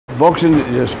Boxing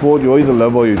is a sport you either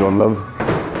love or you don't love.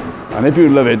 And if you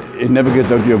love it, it never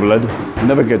gets out of your blood. It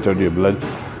never gets out of your blood.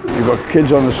 You've got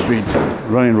kids on the street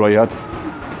running riot.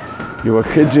 You've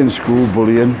got kids in school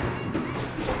bullying.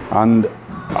 And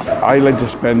I like to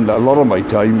spend a lot of my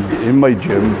time in my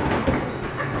gym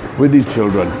with these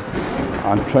children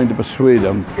and trying to persuade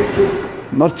them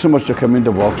not so much to come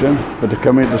into boxing, but to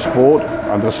come into sport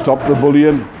and to stop the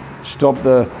bullying, stop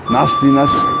the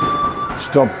nastiness,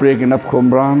 stop breaking up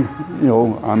Cwmbran, you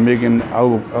know, and making our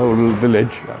little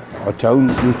village, our town,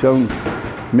 new town,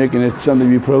 making it something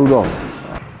to be proud of.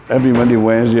 Every Monday,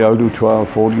 Wednesday, I'll do 12,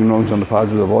 14 rounds on the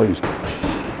pads with the boys.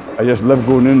 I just love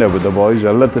going in there with the boys.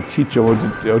 I love to teach them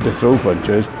how to throw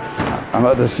punches. And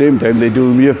at the same time, they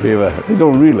do me a favour. They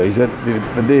don't realise it,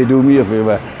 but they do me a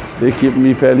favour. They keep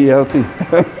me fairly healthy.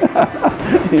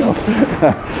 You know,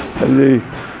 and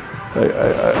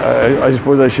I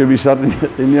suppose I should be sat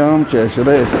in the armchair, should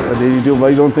I?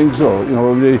 I don't think so. You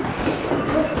know,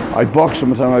 I boxed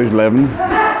from the time I was 11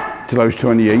 till I was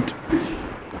 28.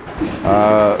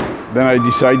 Then I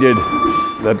decided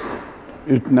that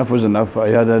enough was enough. I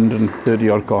had 130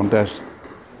 odd contests.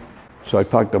 So I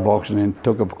packed the boxing in,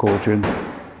 took up coaching,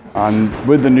 and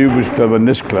with the Newbridge Club and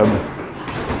this club,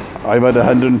 I've had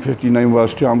 159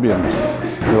 Welsh champions.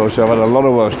 You know, so I've had a lot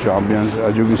of Welsh champions,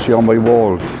 as you can see on my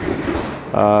wall.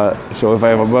 So if I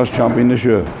have a Welsh champion this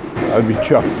year, I'd be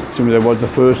chuffed, similar as I was the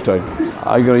first time.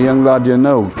 I got a young lad here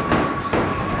now.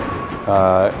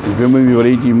 He's been with me for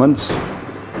 18 months.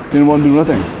 Didn't want to do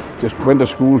nothing. Just went to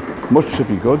school, much if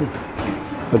he could.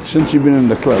 But since he's been in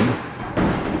the club,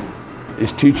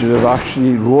 his teachers have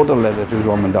actually wrote a letter to his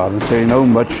mum and dad and saying how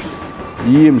much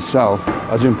he himself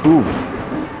has improved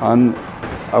and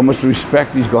how much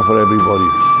respect he's got for everybody.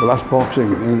 Well, that's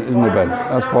boxing, isn't it, Ben?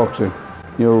 That's boxing.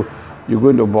 You know, you go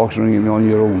into a boxing ring on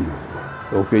your own.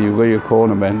 Okay, you got your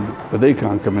corner men, but they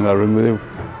can't come in that ring with you.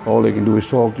 All they can do is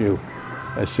talk to you.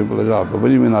 As simple as that. But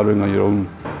when you're in that ring on your own,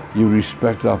 you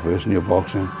respect that person you're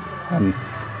boxing. And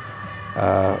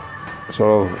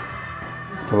so,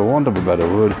 for the want of a better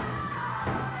word,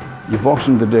 you're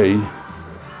boxing today,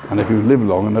 and if you live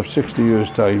long enough, 60 years'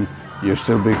 time, you're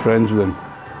still big friends with them.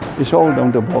 It's all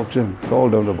down to boxing. It's all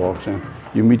down to boxing.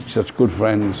 You meet such good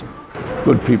friends,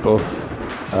 good people,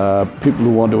 people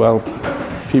who want to help,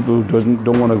 people who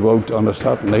don't want to go out on a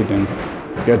Saturday night and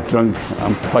get drunk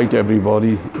and fight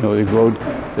everybody. You know, they go out,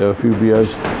 they have a few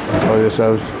beers, enjoy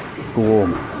themselves, go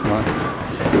home. Right?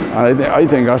 And I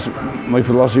think that's my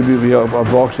philosophy of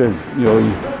boxing. You know,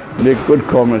 you make good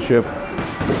comradeship,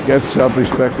 get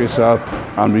self-respect for yourself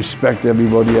and respect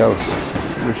everybody else,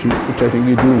 which I think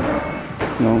you do.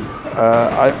 You know,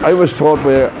 I was taught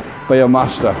by a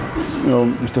master, you know,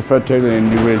 Mr. Fred Taylor in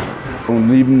Newbridge.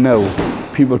 And even now,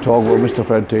 people talk about Mr.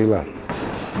 Fred Taylor.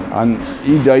 And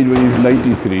he died when he was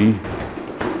 93.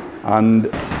 And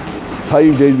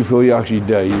 5 days before he actually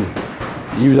died,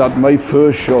 he was at my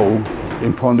first show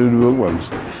in Pontypridd once,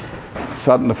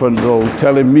 sat in the front row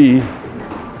telling me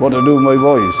what to do with my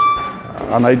boys.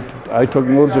 And I took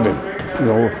notice of him, you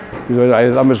know, because I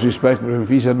had that much respect for him. If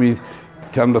he said me,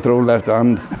 tell him to throw left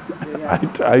hand,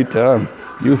 I tell him,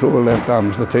 you throw the left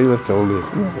hand, Mr. Taylor told you.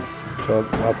 So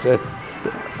that's it.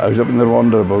 I was up in the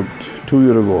Rhondda about 2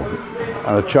 years ago,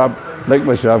 and a chap like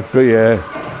myself, grey hair,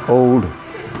 old,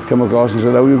 come across and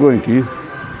said, how are you going, Keith?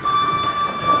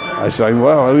 I said,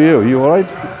 well, how are you? Are you all right?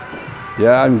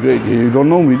 Yeah, I'm great. You don't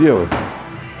know me, do you?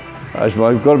 I said,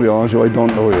 well, I've got to be honest with you, I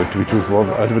don't know you, to be truthful.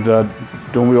 I said, but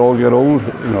don't we all get old?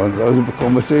 You know, that was a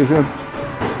conversation.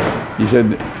 He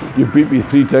said, you beat me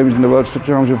 3 times in the World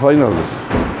Championship finals.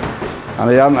 And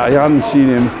I hadn't seen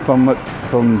him from the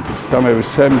time I was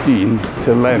 17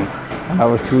 till then. And that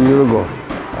was 2 years ago.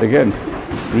 Again,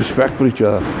 respect for each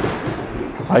other.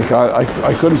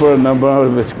 I couldn't put a number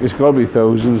on it, it's got to be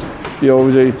thousands. You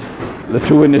know, the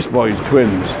two Innes boys,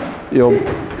 twins. You know,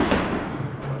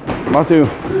 Matthew,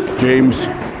 James,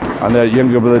 and their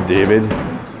younger brother David.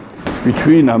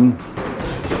 Between them,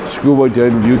 schoolboy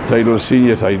titles, youth titles,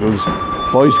 senior titles,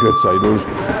 Boy Scouts titles,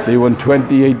 they won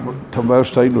 28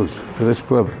 Welsh titles for this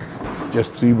club.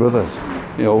 Just 3 brothers,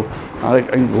 you know. And I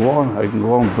can go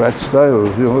on, Brett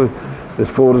Styles, you know. There's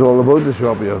photos all about the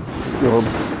shop here, you know,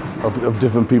 of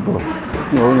different people.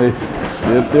 You know,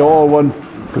 and they all won,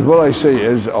 because what I say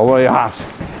is, or what I ask,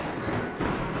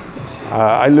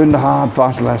 I learned a hard,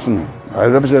 fast lesson. I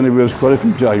represented Wales quite a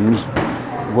few times,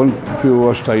 won a few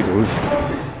Welsh titles,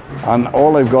 and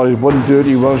all I've got is one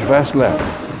dirty Welsh vest left.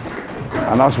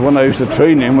 And that's one I used to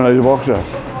train in when I was a boxer.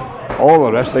 All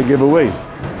the rest I give away.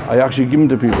 I actually give them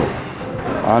to people.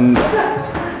 And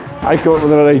I came up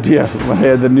with an idea when I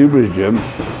had the Newbridge gym.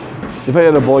 If I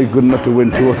had a boy good enough to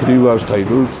win 2 or 3 Welsh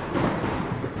titles,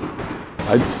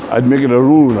 I'd make it a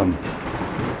rule with them.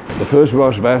 The first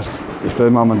wash vest is for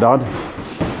mum and dad.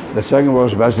 The second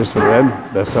wash vest is for them.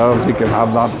 They're starved, they can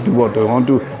have that, do what they want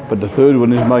to, but the third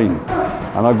one is mine.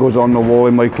 And that goes on the wall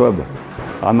in my club.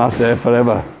 And that's there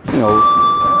forever, you know.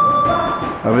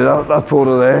 I mean, that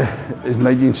photo there is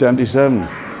 1977,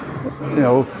 you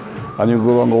know, and you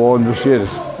go on the wall and you see it,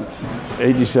 it's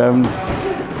 87,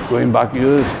 going back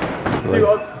years.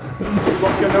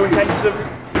 What's your no intentions of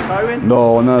retiring?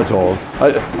 No, not at all.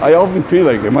 I often feel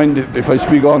like, I mind if I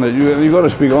speak on it, you've got to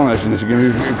speak honest in this game.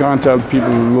 You can't tell people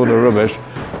who go to rubbish.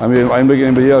 I mean, I'm like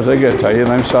anybody else, I get tired,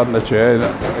 I'm sat in the chair,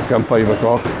 I come 5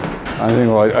 o'clock, and I think,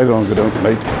 well, I don't go down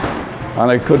tonight. And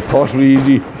I could possibly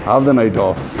easily have the night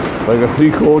off. But I've got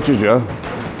 3 coaches here,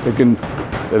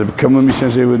 they'll come with me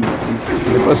since they would,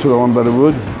 if that's what I want, but they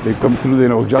would. They come through, they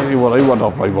know exactly what I want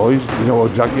off my boys, they know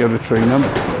exactly how to train them.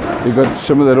 They've got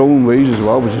some of their own ways as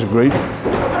well, which is great.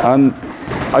 And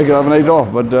I could have a night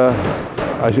off, but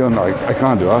I said, no, I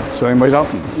can't do that. So it might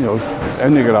happen, you know,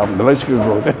 anything could happen, the lights could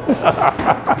go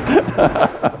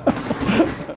out.